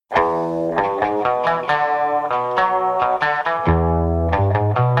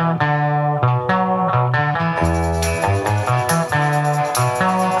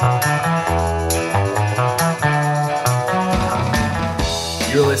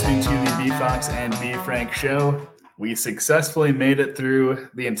listening to the B Fox and B Frank show. We successfully made it through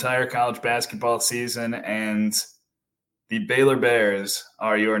the entire college basketball season, and the Baylor Bears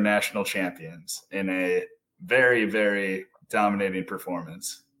are your national champions in a very, very dominating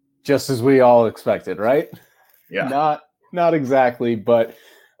performance. Just as we all expected, right? Yeah. Not exactly, but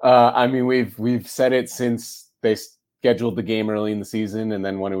I mean, we've said it since they scheduled the game early in the season, and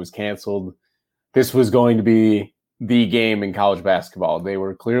then when it was canceled, this was going to be the game in college basketball. They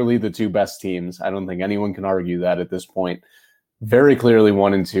were clearly the two best teams. I don't think anyone can argue that at this point. Very clearly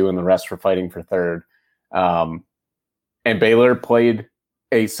 1 and 2, and the rest were fighting for third. And Baylor played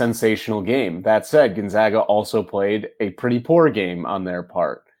a sensational game. That said, Gonzaga also played a pretty poor game on their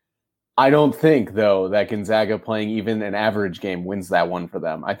part. I don't think, though, that Gonzaga playing even an average game wins that one for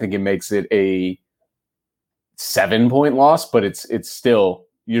them. I think it makes it a 7-point loss, but it's still,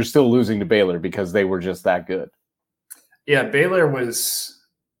 you're still losing to Baylor because they were just that good. Yeah, Baylor was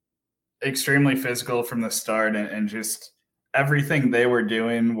extremely physical from the start, and just everything they were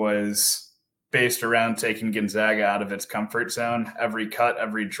doing was based around taking Gonzaga out of its comfort zone. Every cut,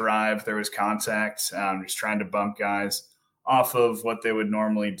 every drive, there was contact, just trying to bump guys off of what they would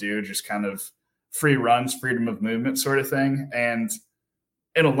normally do, just kind of free runs, freedom of movement sort of thing. And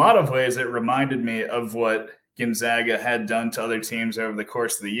in a lot of ways, it reminded me of what Gonzaga had done to other teams over the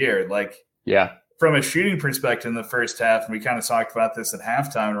course of the year. From a shooting perspective in the first half, and we kind of talked about this at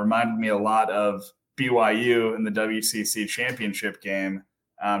halftime, it reminded me a lot of BYU in the WCC championship game,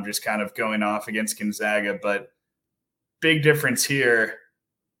 just kind of going off against Gonzaga. But big difference here,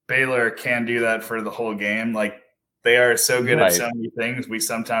 Baylor can do that for the whole game. Like, they are so good at so many things, we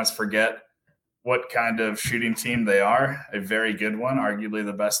sometimes forget what kind of shooting team they are. A very good one, arguably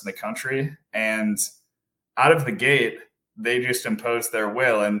the best in the country. And out of the gate, they just imposed their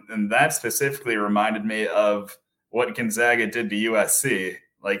will. And that specifically reminded me of what Gonzaga did to USC.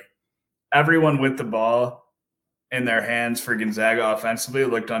 Like, everyone with the ball in their hands for Gonzaga offensively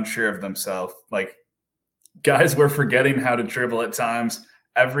looked unsure of themselves. Like, guys were forgetting how to dribble at times.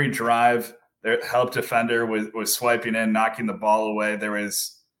 Every drive, their help defender was swiping in, knocking the ball away. There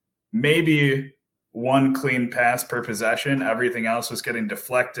was maybe one clean pass per possession. Everything else was getting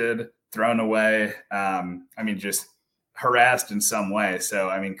deflected, thrown away. Just harassed in some way. So,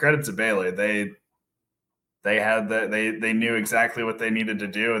 credit to Baylor. They knew exactly what they needed to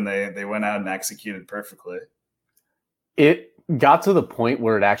do, and they went out and executed perfectly. It got to the point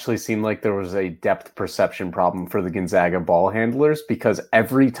where it actually seemed like there was a depth perception problem for the Gonzaga ball handlers, because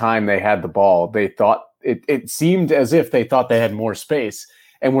every time they had the ball, they thought it seemed as if they thought they had more space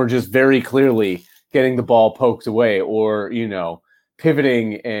and were just very clearly getting the ball poked away, or,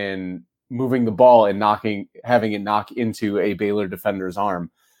 pivoting and moving the ball and having it knock into a Baylor defender's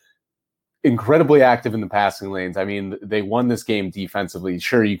arm. Incredibly active in the passing lanes. I mean, they won this game defensively.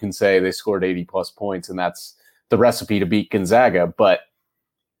 Sure, you can say they scored 80-plus points, and that's the recipe to beat Gonzaga, but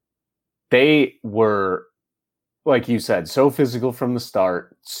they were, like you said, so physical from the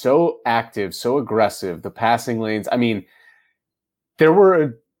start, so active, so aggressive. The passing lanes,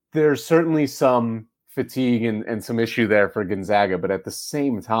 there's certainly some fatigue and some issue there for Gonzaga, but at the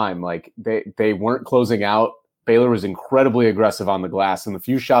same time, like, they weren't closing out. Baylor was incredibly aggressive on the glass, and the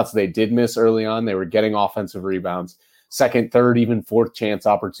few shots they did miss early on, they were getting offensive rebounds, second, third, even fourth chance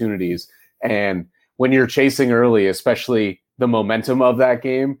opportunities. And when you're chasing early, especially the momentum of that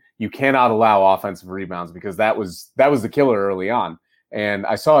game, you cannot allow offensive rebounds, because that was the killer early on. And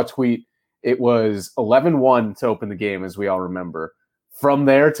I saw a tweet. It was 11-1 to open the game, as we all remember. From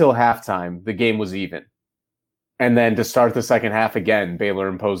there till halftime, the game was even. And then to start the second half again, Baylor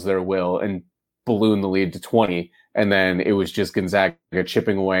imposed their will and ballooned the lead to 20. And then it was just Gonzaga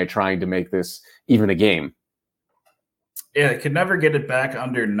chipping away, trying to make this even a game. Yeah, they could never get it back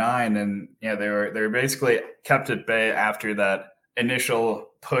under 9. And yeah, they were basically kept at bay after that initial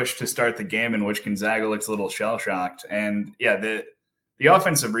push to start the game, in which Gonzaga looks a little shell-shocked. And yeah, the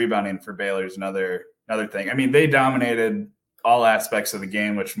offensive rebounding for Baylor is another thing. They dominated all aspects of the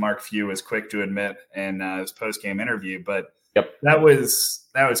game, which Mark Few was quick to admit in his post-game interview. But that was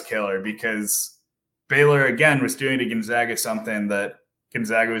killer, because Baylor, again, was doing to Gonzaga something that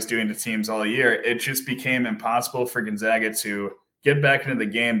Gonzaga was doing to teams all year. It just became impossible for Gonzaga to get back into the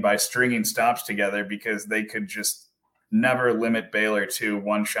game by stringing stops together, because they could just never limit Baylor to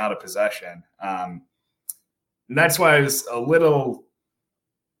one shot of possession. And that's why I was a little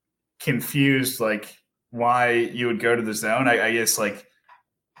confused, like, why you would go to the zone. I guess, like,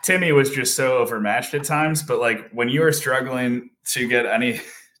 Timmy was just so overmatched at times, but, like, when you are struggling to get any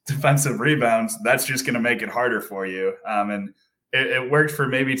defensive rebounds, that's just going to make it harder for you. And it worked for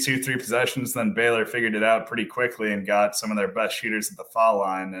maybe 2-3 possessions. Then Baylor figured it out pretty quickly and got some of their best shooters at the foul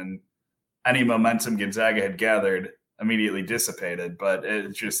line, and any momentum Gonzaga had gathered immediately dissipated. But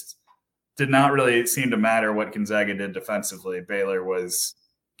it just did not really seem to matter what Gonzaga did defensively. Baylor was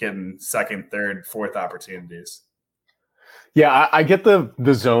getting second, third, fourth opportunities. Yeah, I get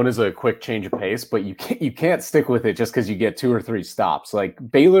the zone is a quick change of pace, but you can't stick with it just because you get 2 or 3 stops. Like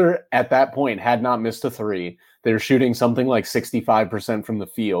Baylor at that point had not missed a three. They're shooting something like 65% from the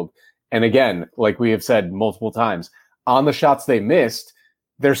field. And again, like we have said multiple times, on the shots they missed,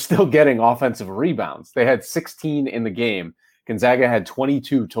 they're still getting offensive rebounds. They had 16 in the game. Gonzaga had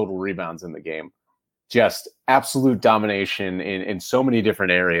 22 total rebounds in the game. Just absolute domination in so many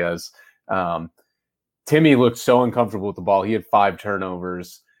different areas. Timmy looked so uncomfortable with the ball. He had 5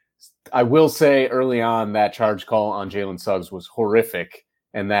 turnovers. I will say early on that charge call on Jalen Suggs was horrific,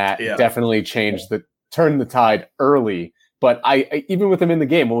 and that definitely turned the tide early. But I even with him in the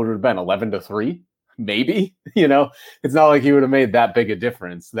game, what would it have been, 11-3? Maybe, it's not like he would have made that big a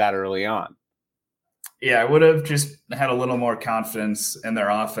difference that early on. Yeah, I would have just had a little more confidence in their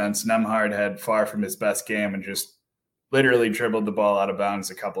offense. Nembhard had far from his best game and just literally dribbled the ball out of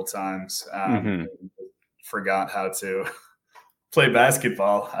bounds a couple times. Forgot how to play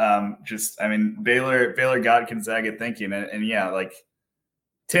basketball. Baylor got Gonzaga thinking, and yeah, like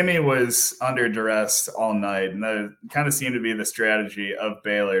Timmy was under duress all night, and that kind of seemed to be the strategy of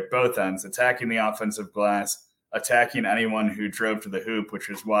Baylor at both ends, attacking the offensive glass, attacking anyone who drove to the hoop, which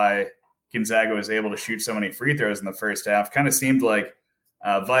is why Gonzaga was able to shoot so many free throws in the first half. Kind of seemed like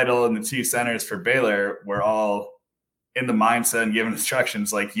Vital and the 2 centers for Baylor were all in the mindset and given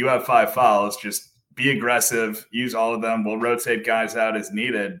instructions like, you have 5 fouls, just be aggressive, use all of them. We'll rotate guys out as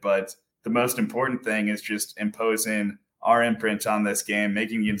needed. But the most important thing is just imposing our imprint on this game,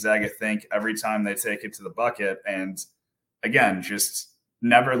 making Gonzaga think every time they take it to the bucket. And again, just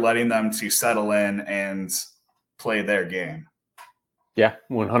never letting them to settle in and play their game. Yeah,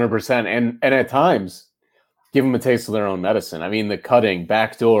 100%. And at times, give them a taste of their own medicine. I mean, the cutting,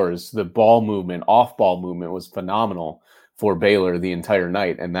 backdoors, the ball movement, off-ball movement was phenomenal for Baylor the entire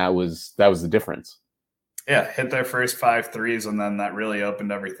night, and that was the difference. Yeah, hit their first 5 threes, and then that really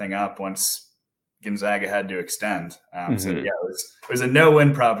opened everything up once Gonzaga had to extend. So yeah, it was a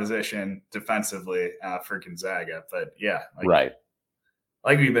no-win proposition defensively for Gonzaga. But yeah,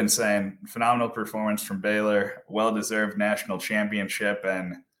 like we've been saying, phenomenal performance from Baylor, well-deserved national championship,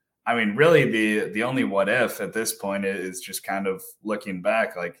 and I mean, really the only what if at this point is just kind of looking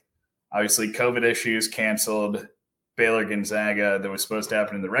back. Like, obviously, COVID issues canceled Baylor Gonzaga that was supposed to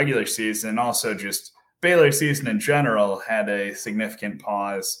happen in the regular season, and also just Baylor season in general had a significant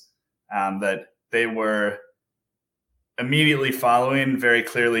pause that they were immediately following. Very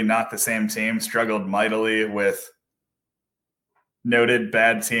clearly not the same team, struggled mightily with noted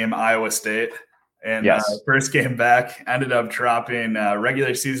bad team Iowa State. And first game back, ended up dropping a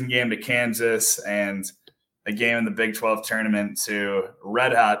regular season game to Kansas and a game in the Big 12 tournament to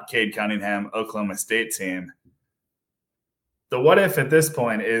red-hot Cade Cunningham Oklahoma State team. The what if at this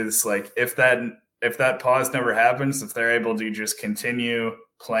point is like if that pause never happens, if they're able to just continue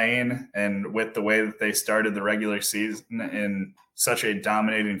playing and with the way that they started the regular season in such a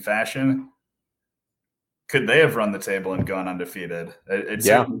dominating fashion, could they have run the table and gone undefeated? It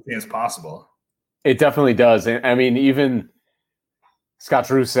certainly seems possible. It definitely does. And I mean, even Scott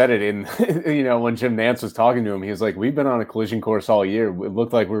Drew said it in, when Jim Nance was talking to him, he was like, we've been on a collision course all year. It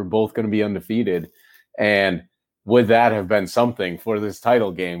looked like we were both going to be undefeated. And would that have been something for this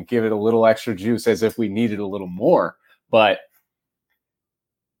title game? Give it a little extra juice as if we needed a little more. But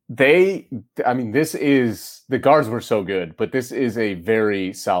the guards were so good, but this is a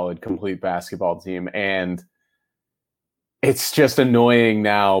very solid, complete basketball team. And it's just annoying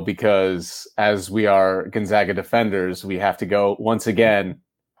now because as we are Gonzaga defenders, we have to go once again,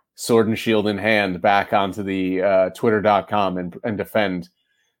 sword and shield in hand, back onto the twitter.com and defend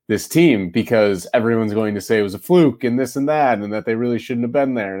this team because everyone's going to say it was a fluke and this and that they really shouldn't have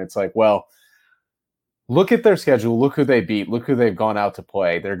been there. And it's like, well, look at their schedule. Look who they beat. Look who they've gone out to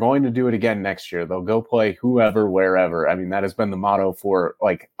play. They're going to do it again next year. They'll go play whoever, wherever. I mean, that has been the motto for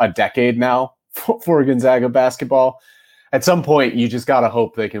like a decade now for Gonzaga basketball. At some point, you just got to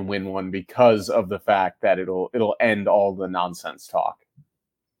hope they can win one because of the fact that it'll end all the nonsense talk.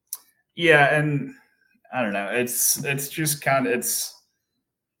 Yeah, and I don't know. It's just kind of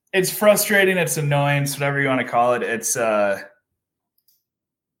it's frustrating. It's annoying. It's whatever you want to call it.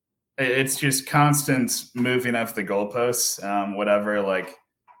 It's just constant moving of the goalposts.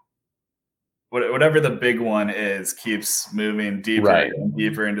 Whatever the big one is keeps moving deeper and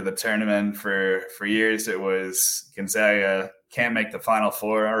deeper into the tournament. For years, it was Gonzaga can't make the Final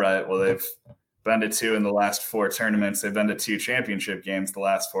Four. All right, well, they've been to 2 in the last 4 tournaments. They've been to 2 championship games the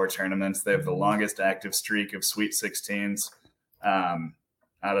last 4 tournaments. They have the longest active streak of Sweet 16s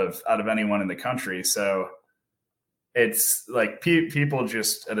out of anyone in the country. So it's like people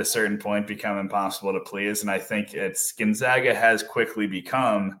just at a certain point become impossible to please. And I think Gonzaga has quickly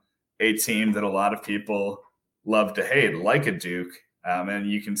become a team that a lot of people love to hate, like a Duke. And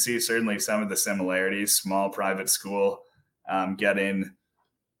you can see certainly some of the similarities. Small private school, getting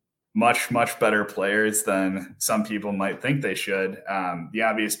much, much better players than some people might think they should. The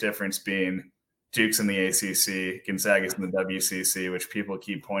obvious difference being Duke's in the ACC, Gonzaga's in the WCC, which people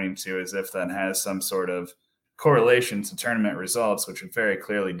keep pointing to as if that has some sort of correlation to tournament results, which it very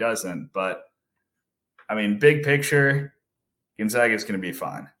clearly doesn't. But, I mean, big picture, Gonzaga's going to be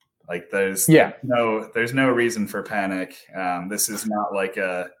fine. Like there's no reason for panic. This is not like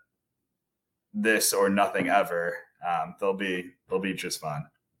a this or nothing ever. They'll be just fine.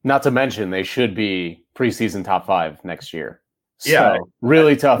 Not to mention they should be preseason top 5 next year. Yeah, so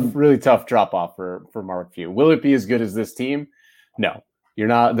really tough drop off for Mark Few. Will it be as good as this team? No, you're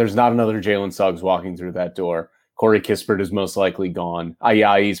not. There's not another Jalen Suggs walking through that door. Corey Kispert is most likely gone.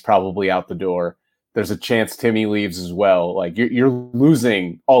 Ayayi's probably out the door. There's a chance Timmy leaves as well. Like you're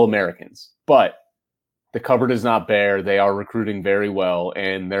losing all Americans, but the cupboard is not bare. They are recruiting very well,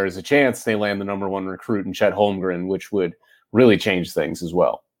 and there is a chance they land the number 1 recruit in Chet Holmgren, which would really change things as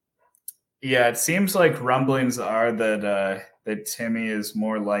well. Yeah, it seems like rumblings are that Timmy is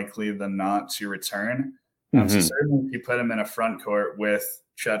more likely than not to return. So certainly if you put him in a front court with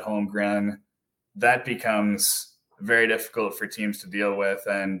Chet Holmgren, that becomes very difficult for teams to deal with.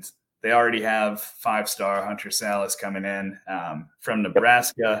 And they already have 5-star Hunter Salas coming in from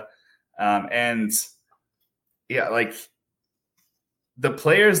Nebraska. And yeah, like the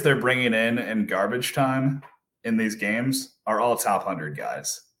players they're bringing in garbage time in these games are all top 100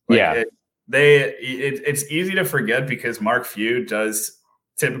 guys. Like it's easy to forget because Mark Few does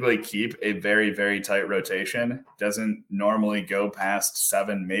typically keep a very, very tight rotation. Doesn't normally go past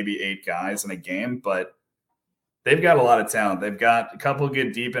 7, maybe 8 guys in a game, but they've got a lot of talent. They've got a couple of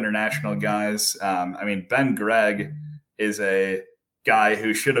good deep international guys. I mean, Ben Gregg is a guy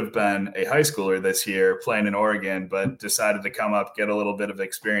who should have been a high schooler this year playing in Oregon, but decided to come up, get a little bit of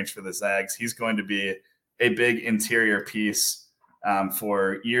experience for the Zags. He's going to be a big interior piece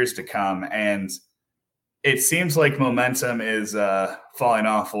for years to come. And it seems like momentum is falling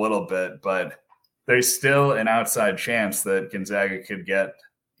off a little bit, but there's still an outside chance that Gonzaga could get,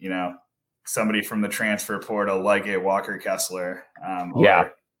 somebody from the transfer portal like a Walker Kessler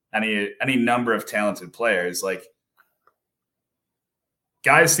or any number of talented players. Like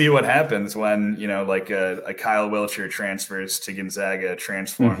guys see what happens when, like a Kyle Wilcher transfers to Gonzaga,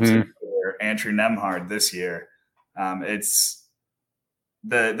 transforms or Andrew Nemhard this year. It's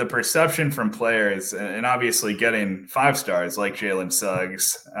the perception from players, and obviously getting 5 stars like Jalen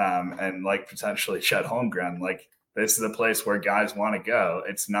Suggs and like potentially Chet Holmgren, like this is a place where guys want to go.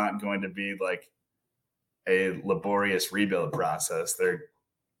 It's not going to be like a laborious rebuild process. They're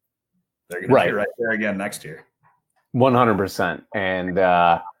going to be right there again next year. 100%. And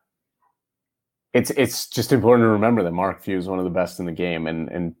it's just important to remember that Mark Few is one of the best in the game.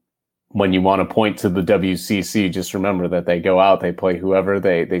 And when you want to point to the WCC, just remember that they go out, they play whoever,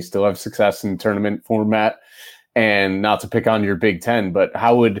 they still have success in tournament format. And not to pick on your Big Ten, but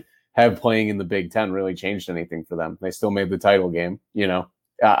how would have playing in the Big Ten really changed anything for them? They still made the title game.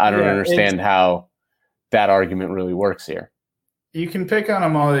 I don't understand how that argument really works here. You can pick on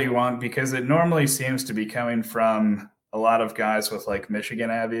them all that you want because it normally seems to be coming from a lot of guys with like Michigan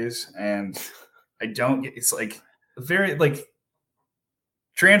Abbeys. And it's like very like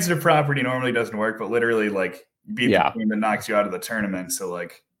transitive property normally doesn't work, but literally like beat the team that knocks you out of the tournament. So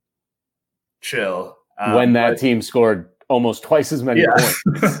like chill. When that team scored almost twice as many points.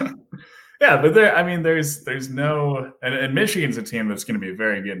 Yeah, but there's no, and Michigan's a team that's going to be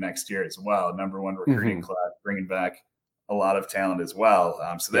very good next year as well. Number 1 recruiting class, bringing back a lot of talent as well.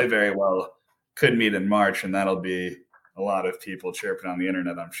 So they very well could meet in March, and that'll be a lot of people chirping on the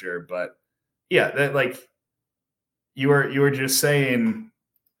internet, I'm sure. But yeah, that like you were just saying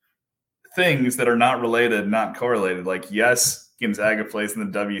things that are not related, not correlated. Like, yes, Gonzaga plays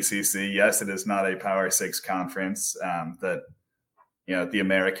in the WCC. Yes, it is not a Power 6 conference that the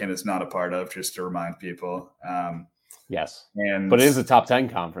American is not a part of, just to remind people. Yes. But it is a top 10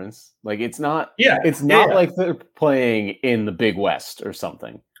 conference. Like it's not like they're playing in the Big West or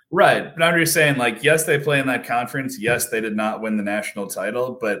something. Right. But I'm just saying, like, yes, they play in that conference. Yes, they did not win the national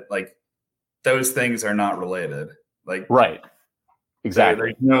title, but like those things are not related. Like, right.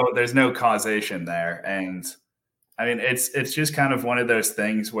 Exactly. There's no causation there. And I mean, it's just kind of one of those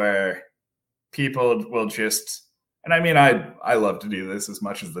things where people will just, and I mean, I love to do this as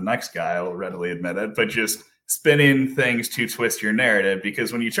much as the next guy, I'll readily admit it, but just spinning things to twist your narrative,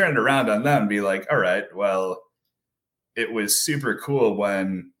 because when you turn it around on them, be like, all right, well, it was super cool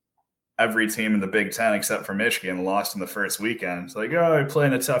when every team in the Big Ten except for Michigan lost in the first weekend. It's like, oh, you're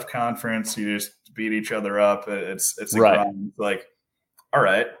playing a tough conference, you just beat each other up. It's a grind. It's like, all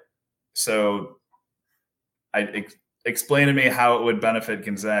right, so explain to me how it would benefit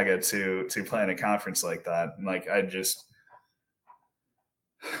Gonzaga to play in a conference like that. And like,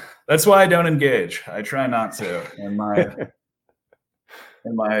 that's why I don't engage. I try not to. In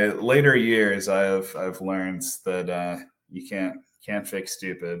my later years, I've learned that you can't fix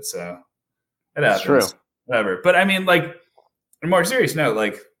stupid. So it happens. True. Whatever. But I mean, like, on a more serious note,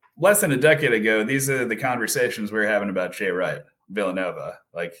 like less than a decade ago, these are the conversations we were having about Jay Wright, Villanova.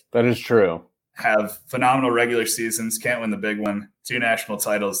 Like, that is true. Have phenomenal regular seasons, can't win the big one. 2 national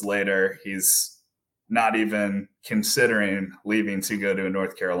titles later, he's not even considering leaving to go to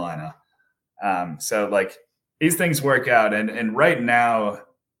North Carolina. So like these things work out. And right now,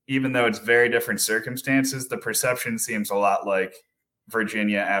 even though it's very different circumstances, the perception seems a lot like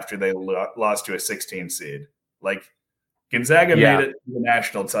Virginia after they lost to a 16 seed. Like Gonzaga made it to the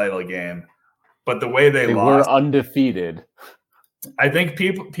national title game, but the way they lost, were undefeated. I think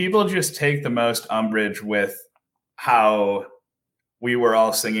people just take the most umbrage with how we were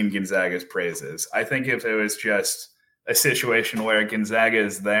all singing Gonzaga's praises. I think if it was just a situation where Gonzaga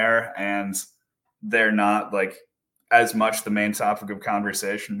is there and they're not like as much the main topic of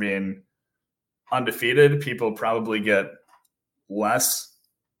conversation being undefeated, people probably get less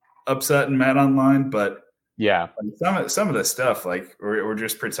upset and mad online. But yeah, some of the stuff, like we're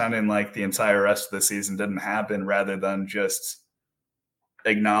just pretending like the entire rest of the season didn't happen rather than just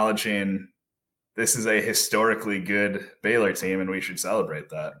acknowledging this is a historically good Baylor team and we should celebrate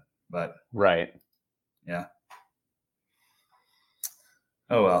that. But right. Yeah.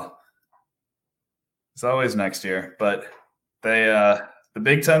 Oh, well, it's always next year, but the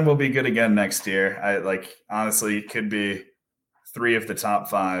Big Ten will be good again next year. I honestly could be 3 of the top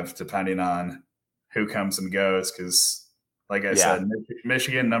 5 depending on who comes and goes. Cause like I said,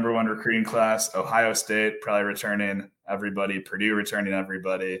 Michigan, number 1 recruiting class, Ohio State, probably returning everybody, Purdue returning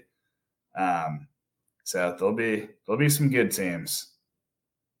everybody. So there'll be some good teams.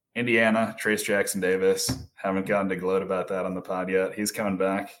 Indiana, Trace Jackson Davis. Haven't gotten to gloat about that on the pod yet. He's coming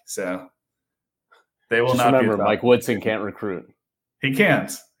back. So they will just not remember be Mike Woodson can't recruit. He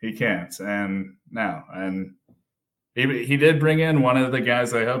can't. And he did bring in one of the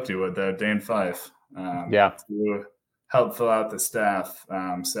guys I hoped he would, though, Dane Fife. To help fill out the staff.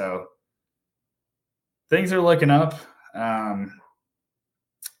 So things are looking up.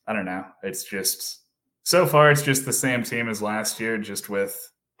 I don't know. It's just so far it's just the same team as last year, just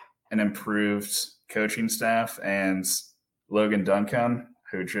with an improved coaching staff and Logan Duncan,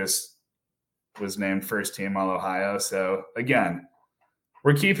 who just was named first team All Ohio. So again,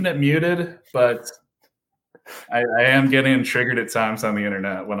 we're keeping it muted, but I am getting triggered at times on the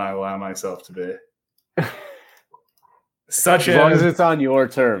internet when I allow myself to be. As long as it's on your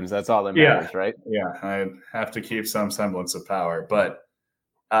terms, that's all that matters, right? Yeah, I have to keep some semblance of power. But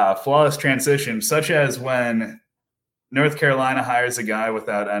flawless transition, such as when North Carolina hires a guy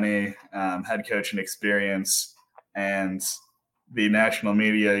without any head coaching experience and the national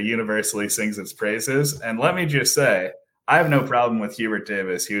media universally sings its praises. And let me just say, I have no problem with Hubert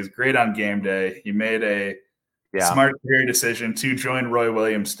Davis. He was great on game day. He made a smart career decision to join Roy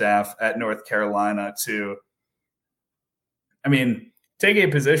Williams' staff at North Carolina to, take a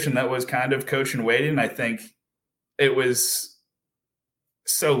position that was kind of coach in waiting. I think it was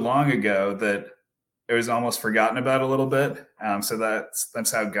so long ago that it was almost forgotten about a little bit. So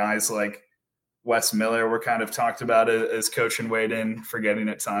that's how guys like Wes Miller were kind of talked about as coach in waiting, forgetting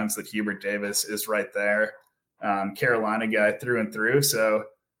at times that Hubert Davis is right there. Carolina guy through and through. So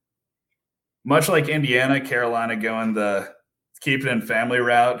much like Indiana, Carolina going the keep it in family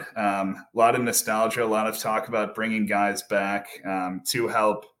route. A lot of nostalgia, a lot of talk about bringing guys back to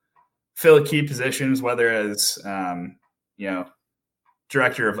help fill key positions, whether as,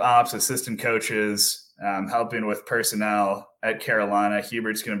 director of ops, assistant coaches, helping with personnel at Carolina.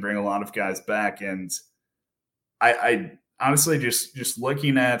 Hubert's going to bring a lot of guys back. And I honestly just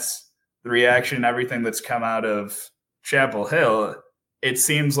looking at the reaction, everything that's come out of Chapel Hill, it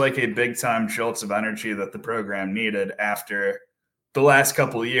seems like a big time jolt of energy that the program needed after the last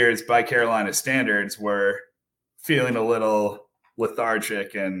couple of years by Carolina standards were feeling a little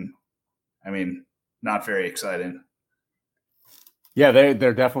lethargic and not very exciting. Yeah,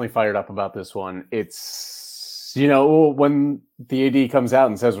 they're definitely fired up about this one. It's when the AD comes out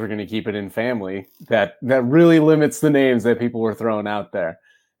and says we're going to keep it in family, that really limits the names that people were throwing out there.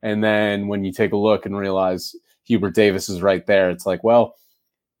 And then when you take a look and realize Hubert Davis is right there, it's like, well,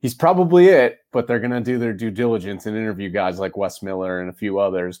 he's probably it, but they're going to do their due diligence and interview guys like Wes Miller and a few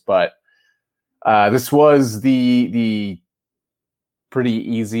others. But this was the pretty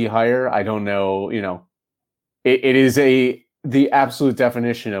easy hire. I don't know, it is the absolute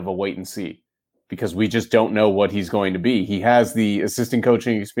definition of a wait and see, because we just don't know what he's going to be. He has the assistant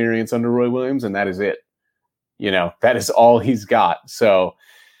coaching experience under Roy Williams, and that is it. That is all he's got. So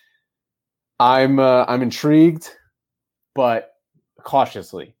I'm intrigued, but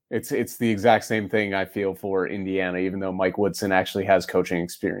cautiously. It's the exact same thing I feel for Indiana, even though Mike Woodson actually has coaching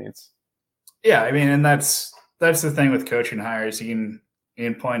experience. Yeah, I mean, and that's the thing with coaching hires. You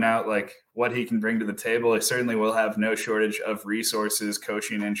can point out like what he can bring to the table. He certainly will have no shortage of resources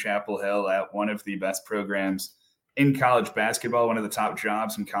coaching in Chapel Hill at one of the best programs in college basketball, one of the top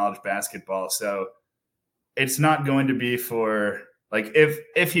jobs in college basketball. So it's not going to be for like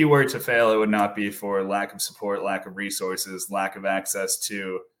if he were to fail, it would not be for lack of support, lack of resources, lack of access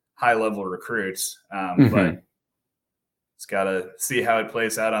to high-level recruits. But it's got to see how it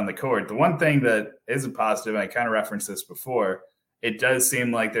plays out on the court. The one thing that is a positive, I kind of referenced this before, it does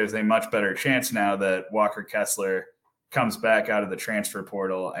seem like there's a much better chance now that Walker Kessler comes back out of the transfer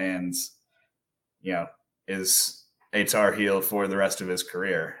portal and, is a Tar Heel for the rest of his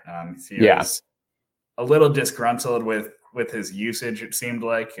career. He was a little disgruntled with his usage, it seemed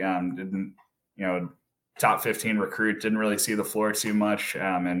like. Didn't, top 15 recruit, didn't really see the floor too much.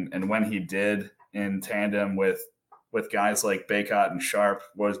 And when he did, in tandem with guys like Baycott and Sharp,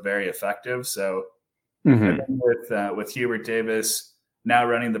 was very effective. So with Hubert Davis now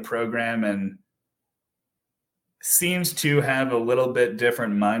running the program and seems to have a little bit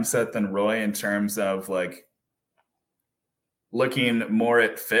different mindset than Roy in terms of like looking more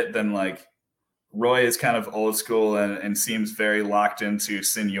at fit than like Roy is kind of old school and seems very locked into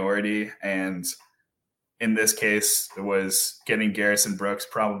seniority. And in this case, it was getting Garrison Brooks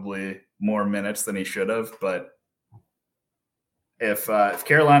probably more minutes than he should have. But if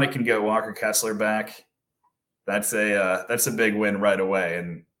Carolina can get Walker Kessler back, that's a big win right away.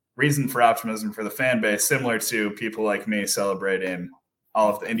 And reason for optimism for the fan base, similar to people like me celebrating all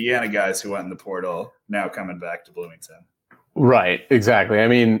of the Indiana guys who went in the portal now coming back to Bloomington. Right, exactly. I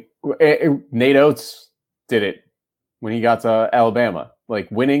mean, Nate Oates did it when he got to Alabama. Like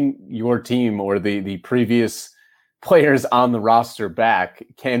winning your team or the previous players on the roster back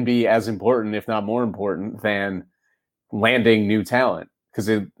can be as important, if not more important, than landing new talent. Because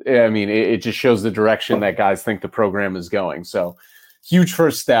it just shows the direction that guys think the program is going. So huge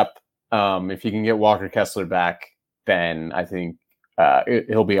first step. If you can get Walker Kessler back, then I think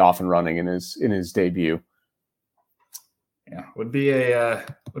he'll be off and running in his debut. Yeah, would be a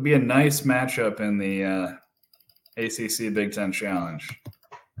nice matchup in the ACC Big Ten Challenge.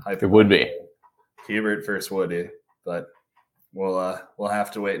 It would be Hubert versus Woody, but we'll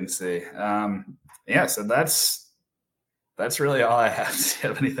have to wait and see. So that's really all I have. Do you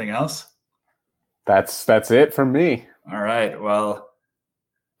have anything else? That's it from me. All right. Well,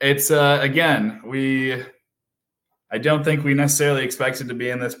 it's again, I don't think we necessarily expected to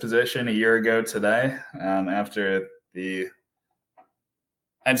be in this position a year ago today, after the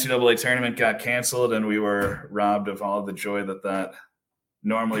NCAA tournament got canceled and we were robbed of all the joy that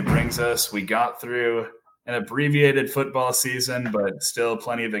normally brings us. We got through an abbreviated football season, but still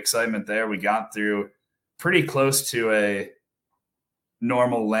plenty of excitement there. We got through pretty close to a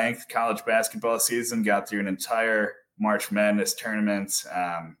normal length college basketball season, got through an entire March Madness tournament,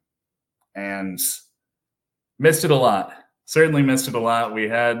 and missed it a lot. Certainly missed it a lot. We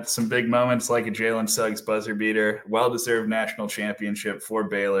had some big moments like a Jalen Suggs buzzer beater, well-deserved national championship for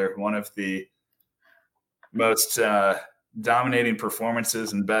Baylor, one of the most dominating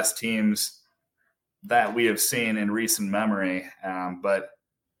performances and best teams that we have seen in recent memory. But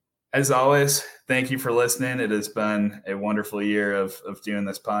as always, thank you for listening. It has been a wonderful year of doing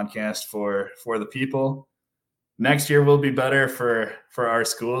this podcast for the people. Next year will be better for our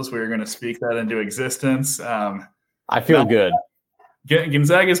schools. We're going to speak that into existence. I feel good.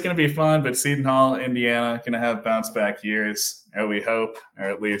 Gonzaga is going to be fun, but Seton Hall, Indiana, going to have bounce back years, or we hope, or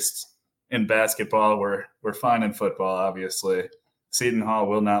at least in basketball. We're fine in football, obviously. Seton Hall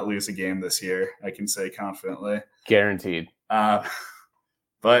will not lose a game this year, I can say confidently. Guaranteed.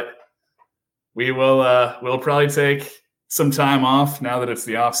 But we will we'll probably take some time off now that it's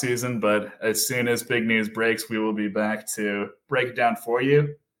the off season. But as soon as big news breaks, we will be back to break it down for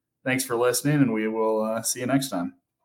you. Thanks for listening, and we will see you next time.